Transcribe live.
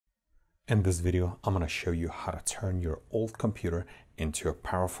In this video, I'm going to show you how to turn your old computer into a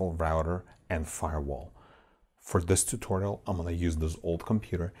powerful router and firewall. For this tutorial, I'm going to use this old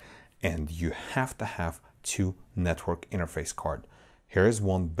computer, and you have to have two network interface cards. Here is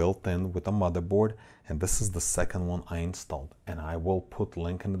one built in with a motherboard, and this is the second one I installed. And I will put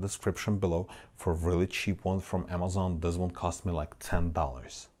link in the description below for a really cheap one from Amazon. This one cost me like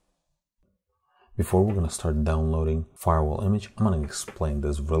 $10. Before we're going to start downloading firewall image, I'm going to explain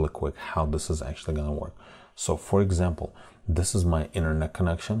this really quick how this is actually going to work. So for example, this is my internet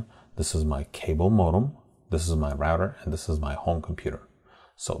connection, this is my cable modem, this is my router, and this is my home computer.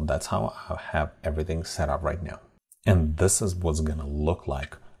 So that's how I have everything set up right now. And this is what's going to look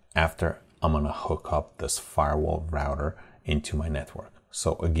like after I'm going to hook up this firewall router into my network.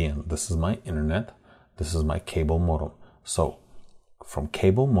 So again, this is my internet, this is my cable modem. So from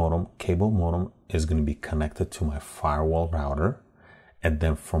cable modem is going to be connected to my firewall router, and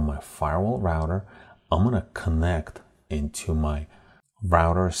then from my firewall router I'm going to connect into my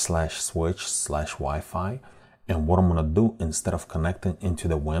router slash switch slash Wi-Fi. And what I'm going to do, instead of connecting into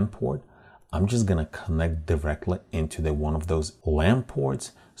the WAN port, I'm just going to connect directly into the one of those LAN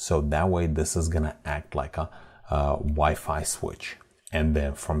ports, so that way this is going to act like a Wi-Fi switch. And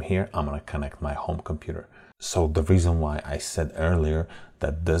then from here I'm going to connect my home computer. So the reason why I said earlier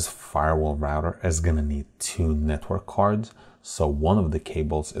that this firewall router is going to need two network cards, so one of the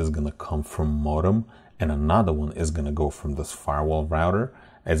cables is going to come from modem and another one is going to go from this firewall router.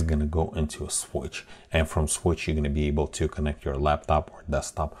 It's going to go into a switch, and from switch you're going to be able to connect your laptop or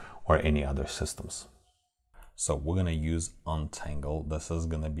desktop or any other systems. So we're going to use Untangle. This is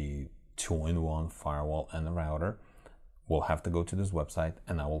going to be 2-in-1 firewall and a router. We'll have to go to this website,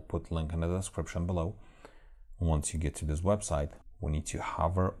 and I will put link in the description below. Once you get to this website, we need to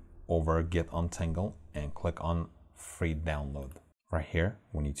hover over Get Untangle and click on Free Download. Right here,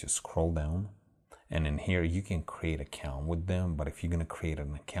 we need to scroll down, and in here you can create an account with them, but if you're going to create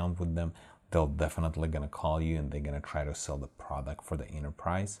an account with them, they'll definitely going to call you and they're going to try to sell the product for the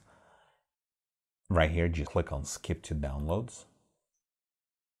enterprise. Right here, just click on Skip to Downloads.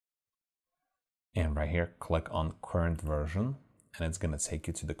 And right here, click on Current Version, and it's going to take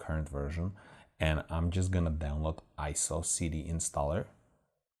you to the current version. And I'm just going to download ISO CD installer.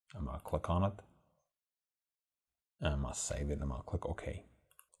 I'm going to click on it. And I'm going to save it. I'm going to click OK.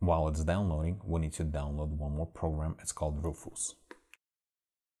 While it's downloading, we need to download one more program. It's called Rufus.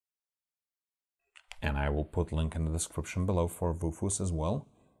 And I will put link in the description below for Rufus as well.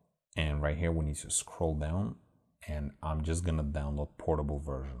 And right here, we need to scroll down. And I'm just going to download portable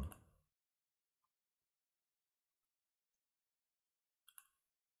version.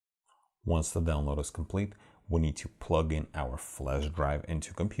 Once the download is complete, we need to plug in our flash drive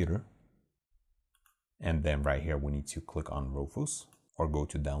into computer. And then right here, we need to click on Rufus, or go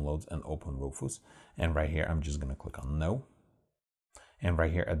to downloads and open Rufus. And right here, I'm just going to click on no. And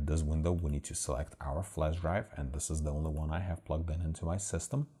right here at this window, we need to select our flash drive. And this is the only one I have plugged in into my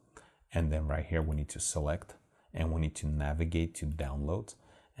system. And then right here, we need to select, and we need to navigate to downloads.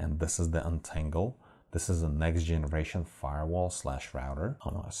 And this is the Untangle. This is a next generation firewall slash router.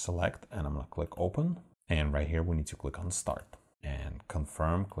 I'm going to select and I'm going to click open. And right here, we need to click on start and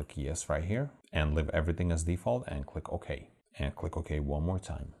confirm, click yes right here, and leave everything as default and click OK. And click OK one more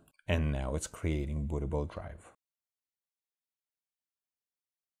time. And now it's creating bootable drive.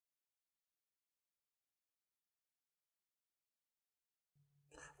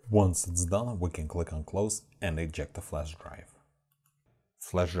 Once it's done, we can click on close and eject the flash drive.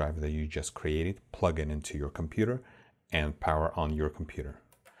 Flash drive that you just created, plug it into your computer and power on your computer.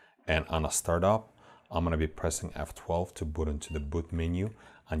 And on a startup, I'm going to be pressing F12 to boot into the boot menu.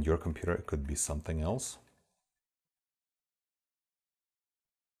 On your computer, it could be something else.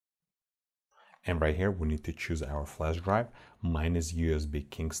 And right here, we need to choose our flash drive. Mine is USB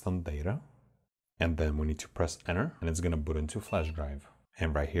Kingston data. And then we need to press enter, and it's going to boot into flash drive.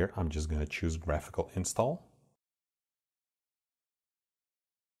 And right here, I'm just going to choose graphical install.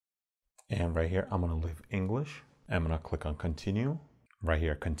 And right here, I'm going to leave English. I'm going to click on continue. Right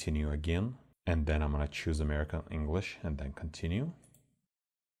here, continue again. And then I'm going to choose American English and then continue.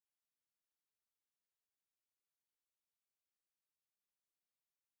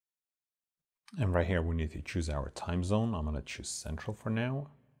 And right here, we need to choose our time zone. I'm going to choose Central for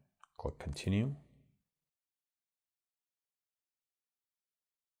now. Click continue.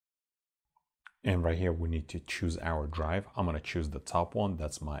 And right here, we need to choose our drive. I'm going to choose the top one.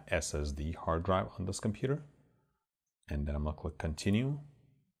 That's my SSD hard drive on this computer. And then I'm going to click continue.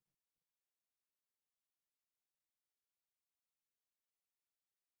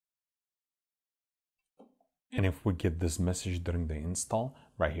 And if we get this message during the install,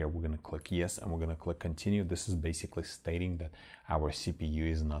 Right here, we're going to click yes, and we're going to click continue. This is basically stating that our CPU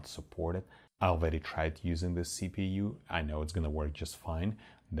is not supported. I already tried using this CPU. I know it's going to work just fine.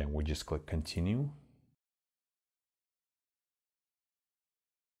 Then we just click continue.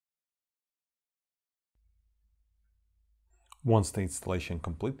 Once the installation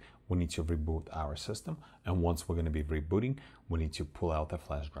complete, we need to reboot our system. And once we're going to be rebooting, we need to pull out the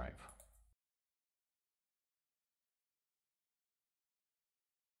flash drive.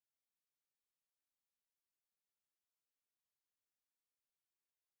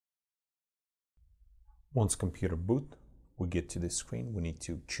 Once computer boot, we get to this screen, we need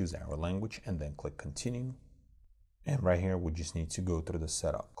to choose our language and then click continue. And right here, we just need to go through the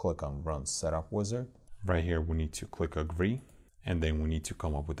setup. Click on Run Setup Wizard. Right here, we need to click Agree, and then we need to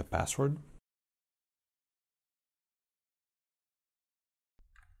come up with a password.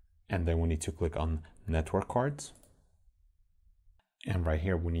 And then we need to click on Network Cards. And right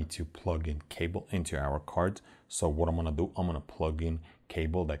here, we need to plug in cable into our cards. So what I'm gonna do, I'm gonna plug in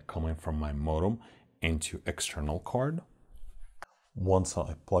cable that coming from my modem into external card. Once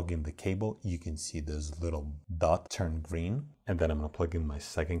I plug in the cable, you can see this little dot turn green. And then I'm gonna plug in my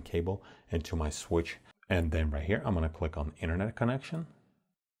second cable into my switch. And then right here, I'm gonna click on Internet Connection.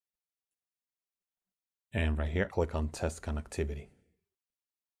 And right here, click on Test Connectivity.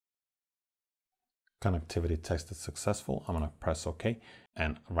 Connectivity test is successful. I'm gonna press OK.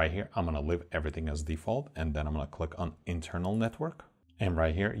 And right here, I'm gonna leave everything as default. And then I'm gonna click on Internal Network. And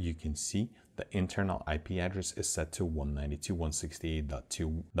right here, you can see the internal IP address is set to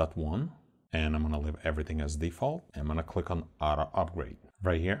 192.168.2.1. And I'm gonna leave everything as default. I'm gonna click on Auto Upgrade.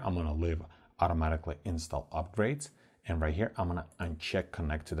 Right here, I'm gonna leave Automatically Install Upgrades. And right here, I'm gonna uncheck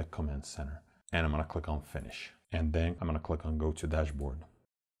Connect to the Command Center. And I'm gonna click on Finish. And then I'm gonna click on Go to Dashboard.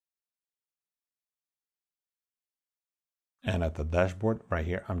 And at the dashboard right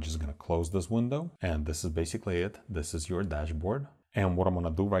here, I'm just gonna close this window. And this is basically it. This is your dashboard. And what I'm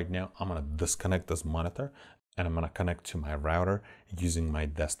gonna do right now, I'm gonna disconnect this monitor and I'm gonna connect to my router using my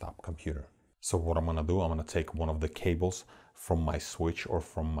desktop computer. So what I'm gonna do, I'm gonna take one of the cables from my switch or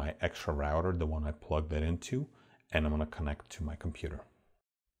from my extra router, the one I plugged it into, and I'm gonna connect to my computer.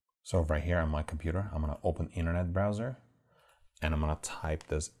 So right here on my computer, I'm gonna open Internet Browser and I'm gonna type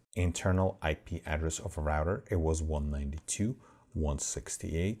this internal IP address of a router. It was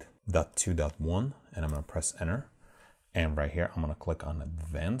 192.168.2.1, and I'm gonna press enter. And right here, I'm gonna click on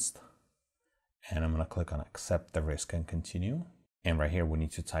Advanced, and I'm gonna click on Accept the Risk and Continue. And right here, we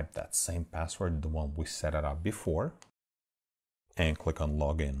need to type that same password, the one we set it up before, and click on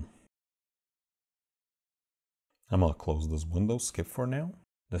Login. I'm gonna close this window, skip for now.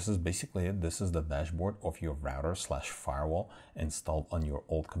 This is basically it. This is the dashboard of your router / firewall installed on your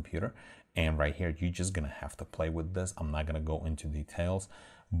old computer. And right here, you're just gonna have to play with this. I'm not gonna go into details,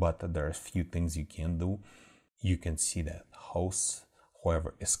 but there's a few things you can do. You can see that hosts,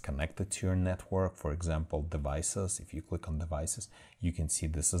 whoever is connected to your network, for example, devices. If you click on devices, you can see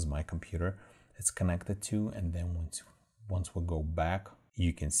this is my computer it's connected to. And then once we go back,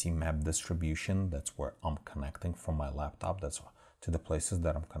 you can see map distribution. That's where I'm connecting from my laptop. That's to the places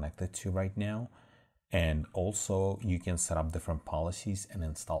that I'm connected to right now. And also you can set up different policies and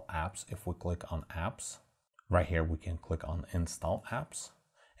install apps. If we click on apps, right here, we can click on install apps.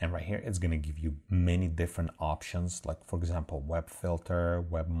 And right here, it's gonna give you many different options, like for example, web filter,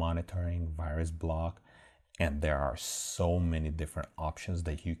 web monitoring, virus block. And there are so many different options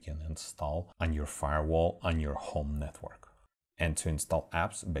that you can install on your firewall, on your home network. And to install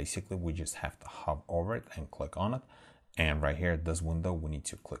apps, basically, we just have to hover over it and click on it. And right here, this window, we need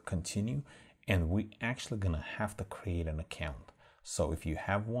to click continue. And we actually gonna have to create an account. So if you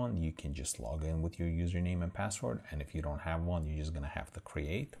have one, you can just log in with your username and password. And if you don't have one, you're just gonna have to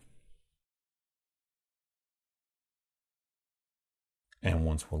create. And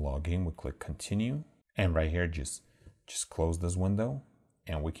once we log in, we click continue. And right here, just close this window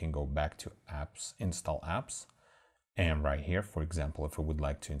and we can go back to apps, install apps. And right here, for example, if we would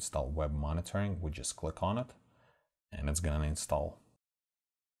like to install web monitoring, we just click on it and it's gonna install.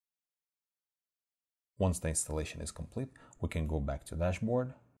 Once the installation is complete, we can go back to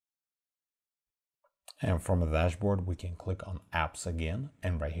dashboard. And from the dashboard, we can click on apps again.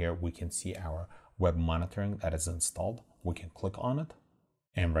 And right here, we can see our web monitoring that is installed. We can click on it.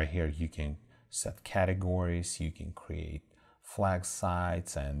 And right here, you can set categories, you can create flag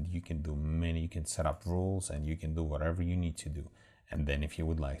sites, and you can do you can set up rules, and you can do whatever you need to do. And then if you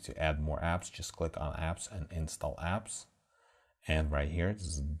would like to add more apps, just click on apps and install apps. And right here, this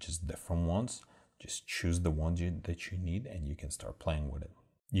is just different ones. Just choose the one that you need and you can start playing with it.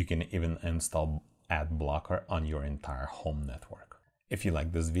 You can even install ad blocker on your entire home network. If you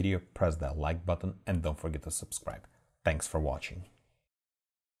like this video, press that like button and don't forget to subscribe. Thanks for watching.